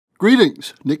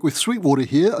Greetings, Nick with Sweetwater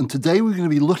here, and today we're going to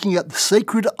be looking at the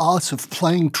sacred art of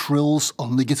playing trills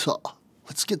on the guitar.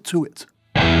 Let's get to it.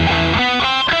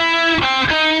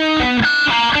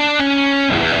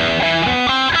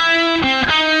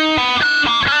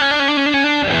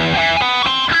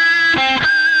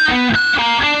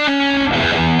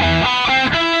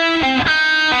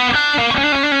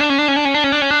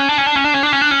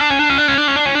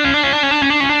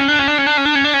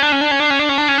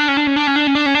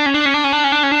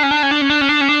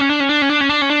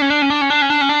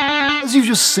 As you've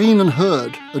just seen and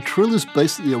heard, a trill is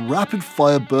basically a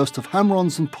rapid-fire burst of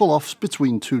hammer-ons and pull-offs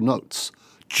between two notes,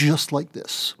 just like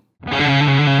this.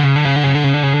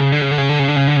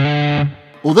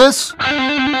 Or this.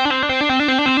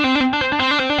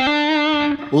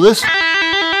 Or this.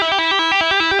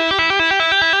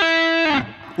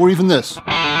 Or even this.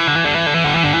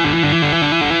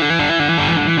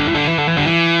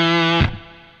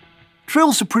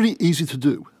 Trills are pretty easy to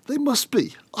do. They must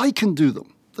be. I can do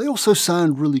them. They also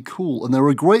sound really cool, and they're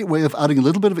a great way of adding a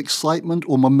little bit of excitement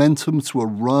or momentum to a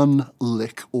run,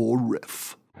 lick, or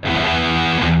riff.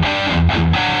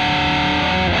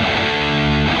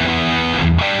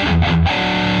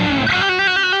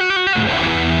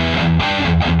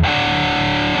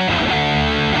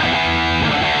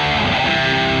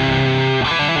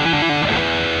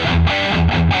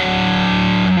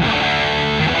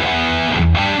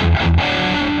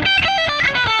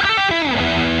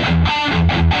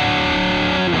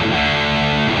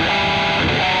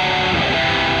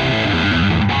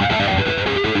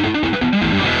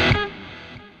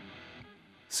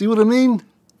 See what I mean?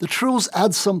 The trills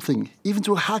add something, even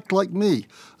to a hack like me,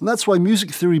 and that's why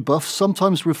music theory buffs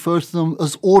sometimes refer to them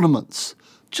as ornaments.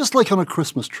 Just like on a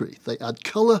Christmas tree, they add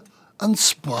colour and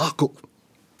sparkle.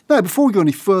 Now, before we go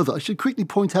any further, I should quickly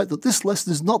point out that this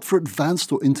lesson is not for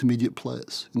advanced or intermediate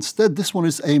players. Instead, this one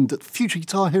is aimed at future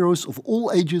guitar heroes of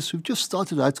all ages who've just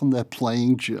started out on their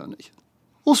playing journey.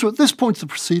 Also, at this point of the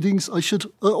proceedings, I should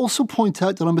also point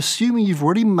out that I'm assuming you've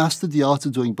already mastered the art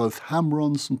of doing both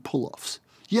hammer-ons and pull-offs.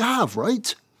 You have,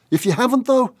 right? If you haven't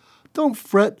though, don't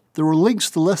fret, there are links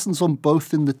to lessons on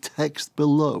both in the text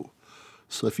below.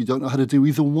 So if you don't know how to do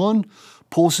either one,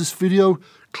 pause this video,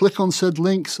 click on said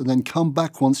links, and then come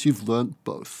back once you've learnt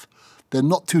both. They're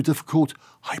not too difficult,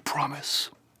 I promise.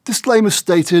 Disclaimer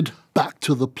stated, back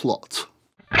to the plot.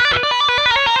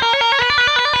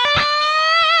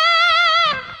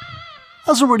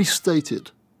 As already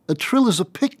stated, a trill is a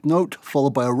picked note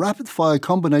followed by a rapid-fire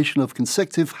combination of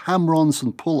consecutive hammer-ons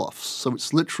and pull-offs. So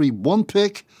it's literally one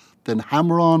pick, then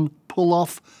hammer-on,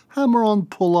 pull-off, hammer-on,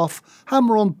 pull-off,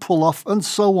 hammer-on, pull-off, and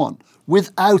so on,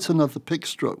 without another pick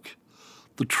stroke.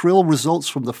 The trill results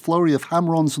from the flurry of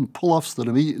hammer-ons and pull-offs that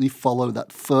immediately follow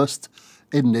that first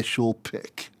initial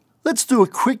pick. Let's do a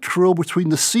quick trill between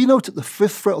the C note at the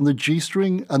 5th fret on the G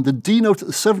string and the D note at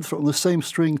the 7th fret on the same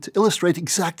string to illustrate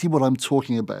exactly what I'm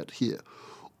talking about here.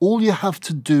 All you have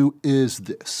to do is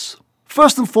this.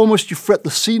 First and foremost, you fret the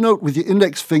C note with your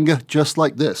index finger, just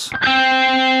like this.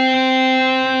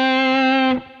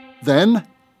 Then,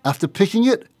 after picking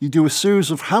it, you do a series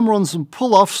of hammer-ons and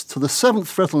pull-offs to the 7th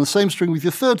fret on the same string with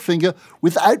your 3rd finger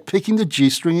without picking the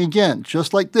G string again,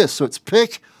 just like this. So it's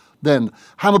pick, then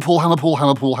hammer pull, hammer pull,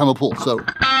 hammer pull, hammer pull. So, a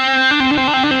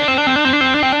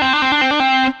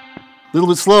little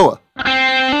bit slower.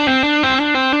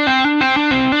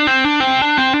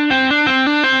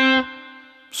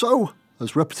 So,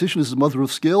 as repetition is the mother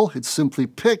of skill, it's simply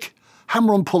pick,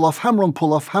 hammer-on, pull-off, hammer-on,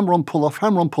 pull-off, hammer-on, pull-off,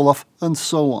 hammer-on, pull-off, and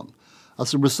so on.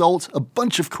 As a result, a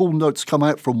bunch of cool notes come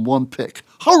out from one pick.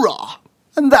 Hurrah!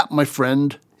 And that, my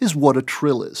friend, is what a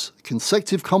trill is. A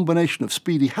consecutive combination of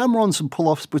speedy hammer-ons and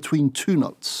pull-offs between two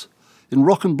notes. In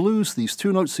rock and blues, these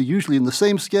two notes are usually in the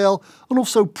same scale and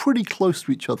also pretty close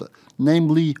to each other,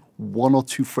 namely 1 or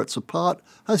 2 frets apart,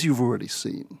 as you've already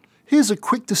seen. Here's a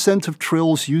quick descent of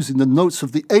trills using the notes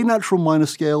of the A natural minor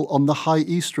scale on the high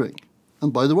E string.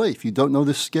 And by the way, if you don't know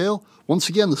this scale, once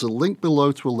again there's a link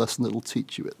below to a lesson that will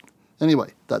teach you it. Anyway,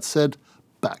 that said,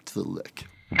 back to the lick.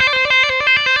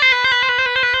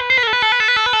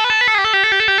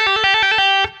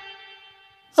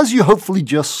 As you hopefully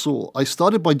just saw, I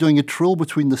started by doing a trill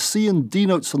between the C and D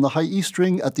notes on the high E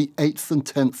string at the 8th and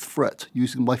 10th fret,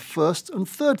 using my 1st and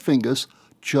 3rd fingers,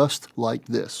 just like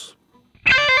this.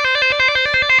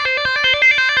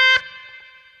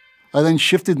 I then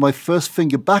shifted my 1st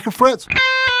finger back a fret,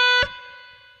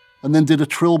 and then did a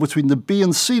trill between the B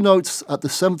and C notes at the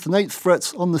 7th and 8th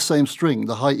frets on the same string,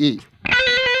 the high E.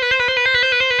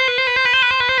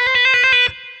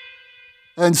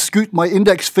 And scoot my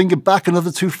index finger back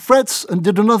another 2 frets and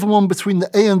did another one between the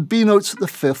A and B notes at the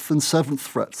 5th and 7th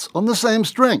frets on the same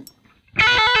string.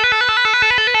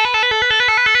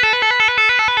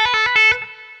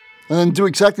 And then do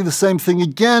exactly the same thing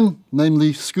again,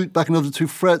 namely scoot back another 2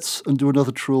 frets and do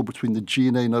another trill between the G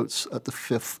and A notes at the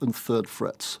 5th and 3rd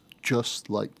frets, just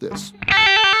like this.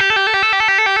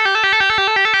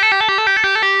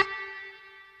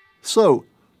 So,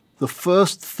 the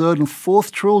 1st, 3rd and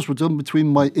 4th trills were done between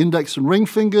my index and ring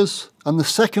fingers, and the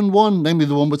second one, namely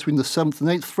the one between the 7th and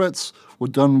 8th frets, were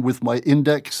done with my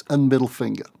index and middle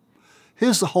finger.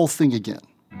 Here's the whole thing again.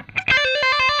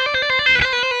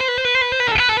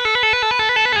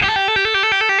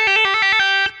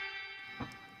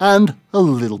 And a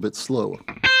little bit slower.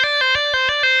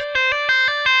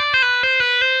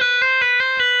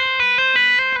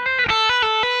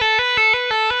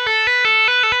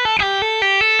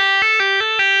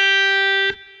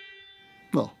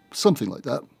 Well, something like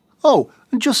that. Oh,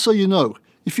 and just so you know,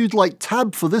 if you'd like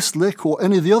tab for this lick or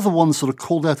any of the other ones that are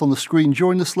called out on the screen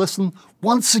during this lesson,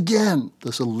 once again,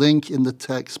 there's a link in the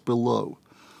text below.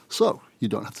 So, you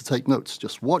don't have to take notes,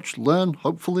 just watch, learn,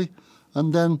 hopefully,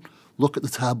 and then look at the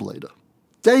tab later.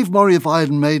 Dave Murray of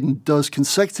Iron Maiden does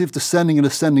consecutive descending and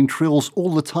ascending trills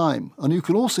all the time, and you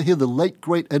can also hear the late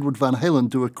great Edward Van Halen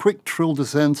do a quick trill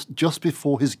descent just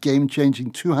before his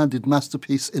game-changing two-handed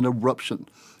masterpiece in Eruption,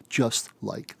 just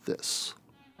like this.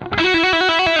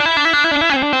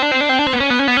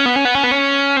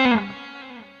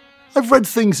 I've read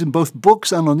things in both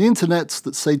books and on the internet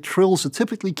that say trills are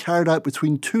typically carried out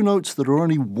between 2 notes that are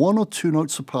only 1 or 2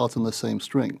 notes apart on the same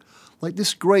string, like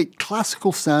this great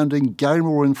classical sounding Gary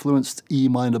Moore influenced E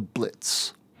minor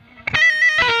blitz.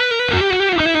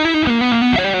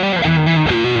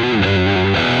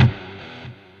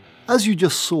 As you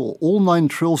just saw, all 9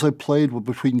 trills I played were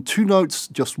between 2 notes,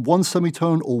 just 1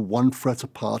 semitone or 1 fret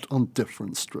apart on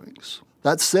different strings.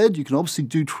 That said, you can obviously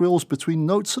do trills between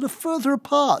notes that are further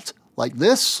apart, like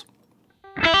this,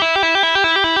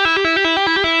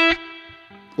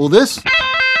 or this,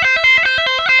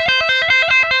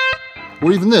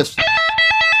 or even this.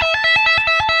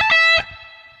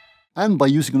 And by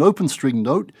using an open string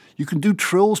note, you can do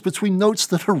trills between notes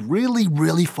that are really,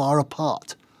 really far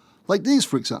apart. Like these,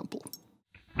 for example.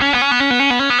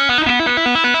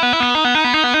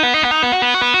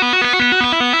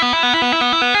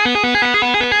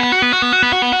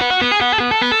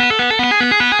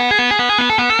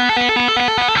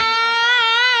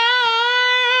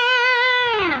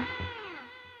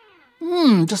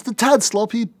 Just a tad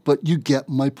sloppy, but you get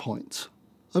my point.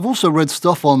 I've also read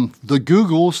stuff on the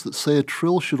Googles that say a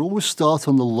trill should always start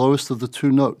on the lowest of the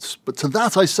 2 notes, but to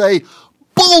that I say,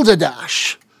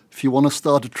 balderdash! If you want to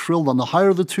start a trill on the higher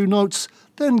of the 2 notes,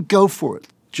 then go for it,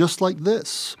 just like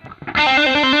this.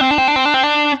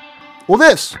 Or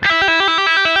this.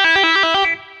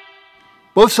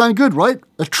 Both sound good, right?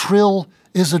 A trill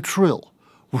is a trill.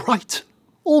 Right.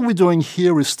 All we're doing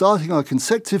here is starting our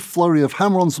consecutive flurry of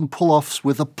hammer-ons and pull-offs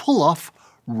with a pull-off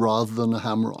rather than a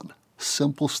hammer-on.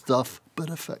 Simple stuff, but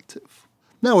effective.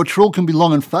 Now a trill can be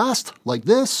long and fast, like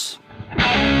this.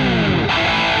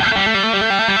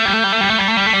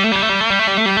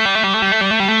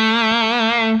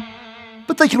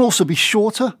 But they can also be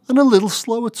shorter and a little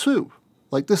slower too,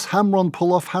 like this hammer-on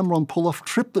pull-off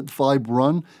triplet vibe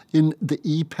run in the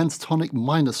E pentatonic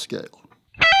minor scale.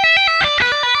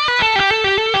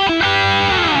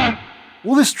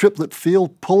 Or this triplet feel,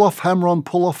 pull-off, hammer-on,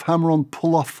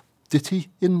 pull-off ditty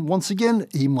in, once again,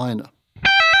 E minor.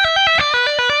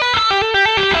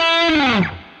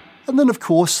 And then, of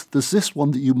course, there's this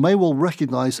one that you may well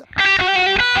recognize.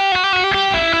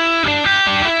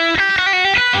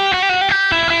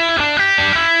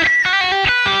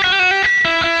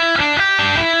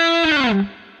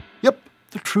 Yep,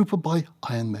 the Trooper by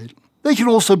Iron Maiden. They can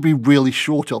also be really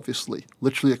short, obviously.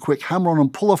 Literally a quick hammer-on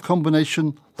and pull-off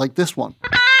combination like this one.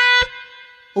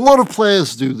 A lot of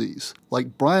players do these,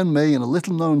 like Brian May in a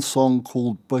little-known song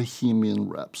called Bohemian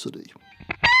Rhapsody.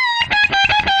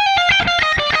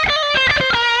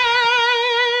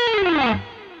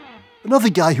 Another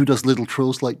guy who does little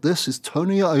trills like this is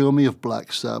Tony Iommi of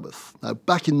Black Sabbath. Now,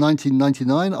 back in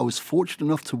 1999, I was fortunate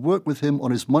enough to work with him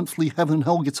on his monthly Heaven and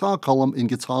Hell guitar column in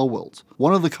Guitar World.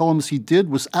 One of the columns he did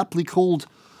was aptly called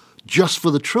Just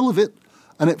for the Trill of It,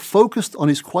 and it focused on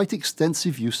his quite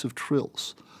extensive use of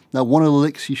trills. Now, one of the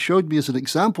licks he showed me as an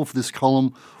example for this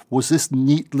column was this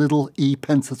neat little E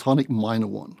pentatonic minor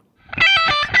one.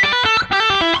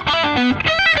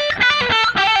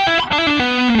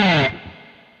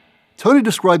 Tony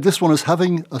described this one as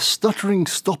having a stuttering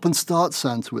stop and start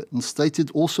sound to it, and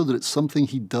stated also that it's something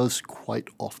he does quite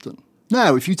often.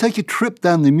 Now, if you take a trip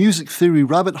down the music theory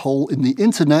rabbit hole in the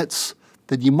internets,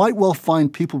 then you might well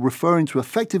find people referring to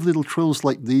effective little trills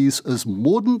like these as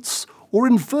mordents or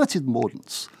inverted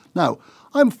mordents. Now,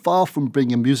 I'm far from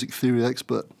being a music theory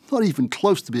expert, not even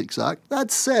close to be exact.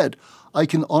 That said, I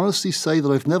can honestly say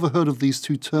that I've never heard of these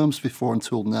two terms before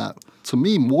until now. To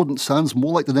me, mordent sounds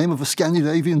more like the name of a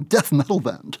Scandinavian death metal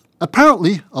band.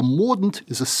 Apparently, a mordent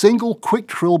is a single quick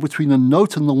trill between a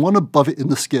note and the one above it in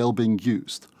the scale being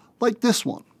used. Like this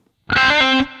one.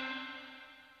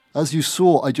 As you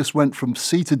saw, I just went from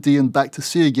C to D and back to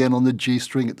C again on the G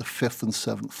string at the 5th and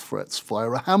 7th frets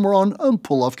via a hammer-on and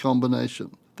pull-off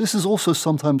combination. This is also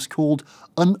sometimes called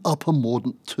an upper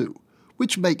mordent too,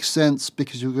 which makes sense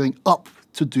because you're going up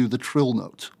to do the trill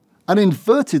note. An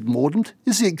inverted mordent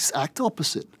is the exact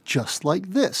opposite, just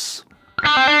like this.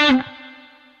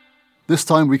 This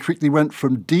time we quickly went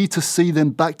from D to C, then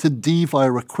back to D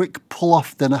via a quick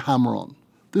pull-off, then a hammer-on.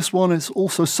 This one is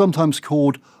also sometimes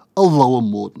called a lower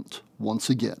mordent. Once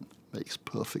again, makes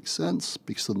perfect sense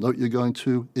because the note you're going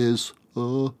to is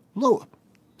lower.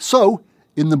 So,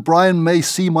 in the Brian May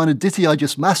C minor ditty I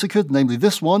just massacred, namely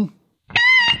this one,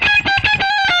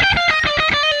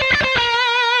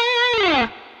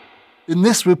 in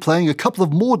this we're playing a couple of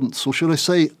mordents, or should I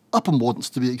say upper mordents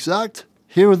to be exact.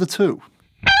 Here are the two.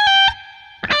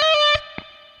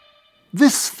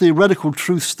 This theoretical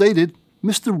truth stated,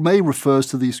 Mr. May refers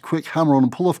to these quick hammer-on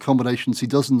and pull-off combinations he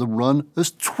does in the run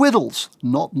as twiddles,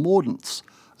 not mordents.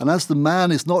 And as the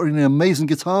man is not only an amazing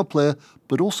guitar player,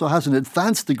 but also has an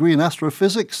advanced degree in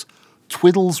astrophysics,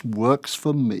 twiddles works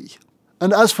for me.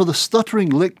 And as for the stuttering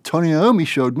lick Tony Iommi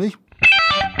showed me,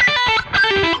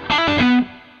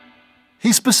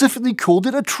 he specifically called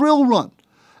it a trill run.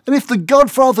 And if the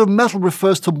godfather of metal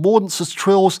refers to mordents as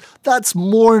trills, that's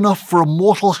more enough for a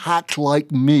mortal hack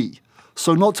like me.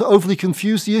 So not to overly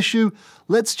confuse the issue,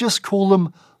 let's just call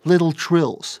them little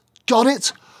trills. Got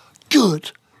it?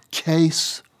 Good.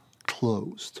 Case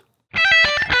closed.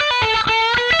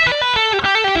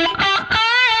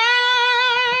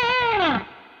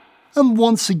 And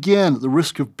once again, at the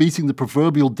risk of beating the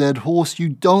proverbial dead horse, you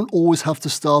don't always have to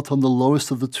start on the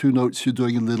lowest of the two notes you're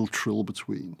doing a little trill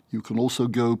between. You can also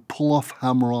go pull-off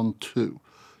hammer-on too,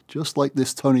 just like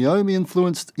this Tony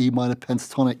Iommi-influenced E minor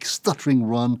pentatonic stuttering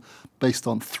run based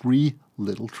on 3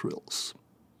 little trills.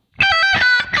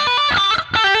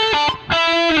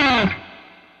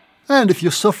 And if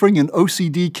you're suffering an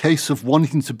OCD case of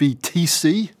wanting to be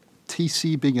TC,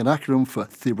 TC being an acronym for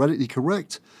theoretically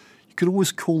correct, you could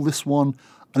always call this one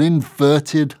an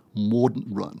inverted mordent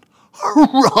run.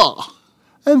 Hurrah!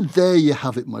 And there you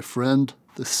have it, my friend.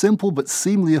 The simple but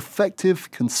seemingly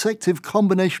effective consecutive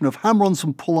combination of hammer-ons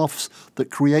and pull-offs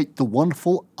that create the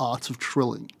wonderful art of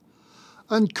trilling.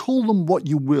 And call them what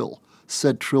you will,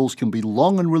 said trills can be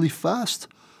long and really fast,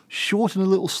 short and a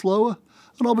little slower,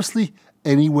 and obviously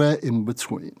anywhere in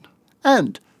between.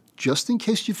 And just in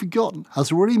case you've forgotten,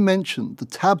 as already mentioned, the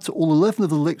tab to all 11 of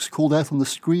the licks called out on the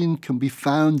screen can be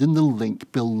found in the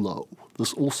link below.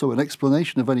 There's also an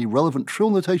explanation of any relevant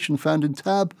trill notation found in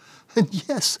tab, and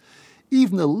yes,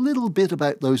 even a little bit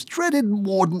about those dreaded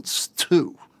mordents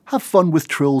too. Have fun with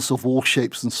trills of all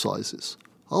shapes and sizes.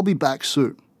 I'll be back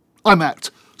soon. I'm out.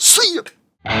 See ya!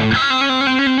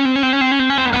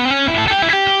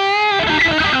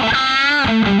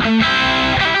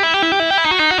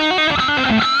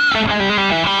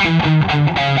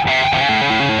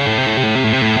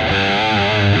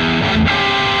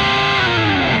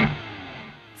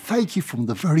 Thank you from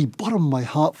the very bottom of my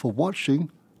heart for watching.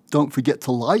 Don't forget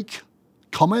to like,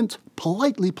 comment,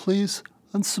 politely please,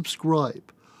 and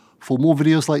subscribe. For more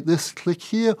videos like this, click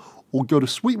here or go to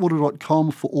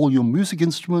sweetwater.com for all your music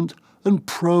instrument and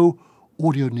pro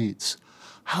audio needs.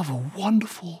 Have a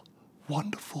wonderful,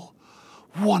 wonderful,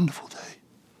 wonderful day.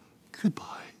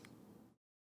 Goodbye.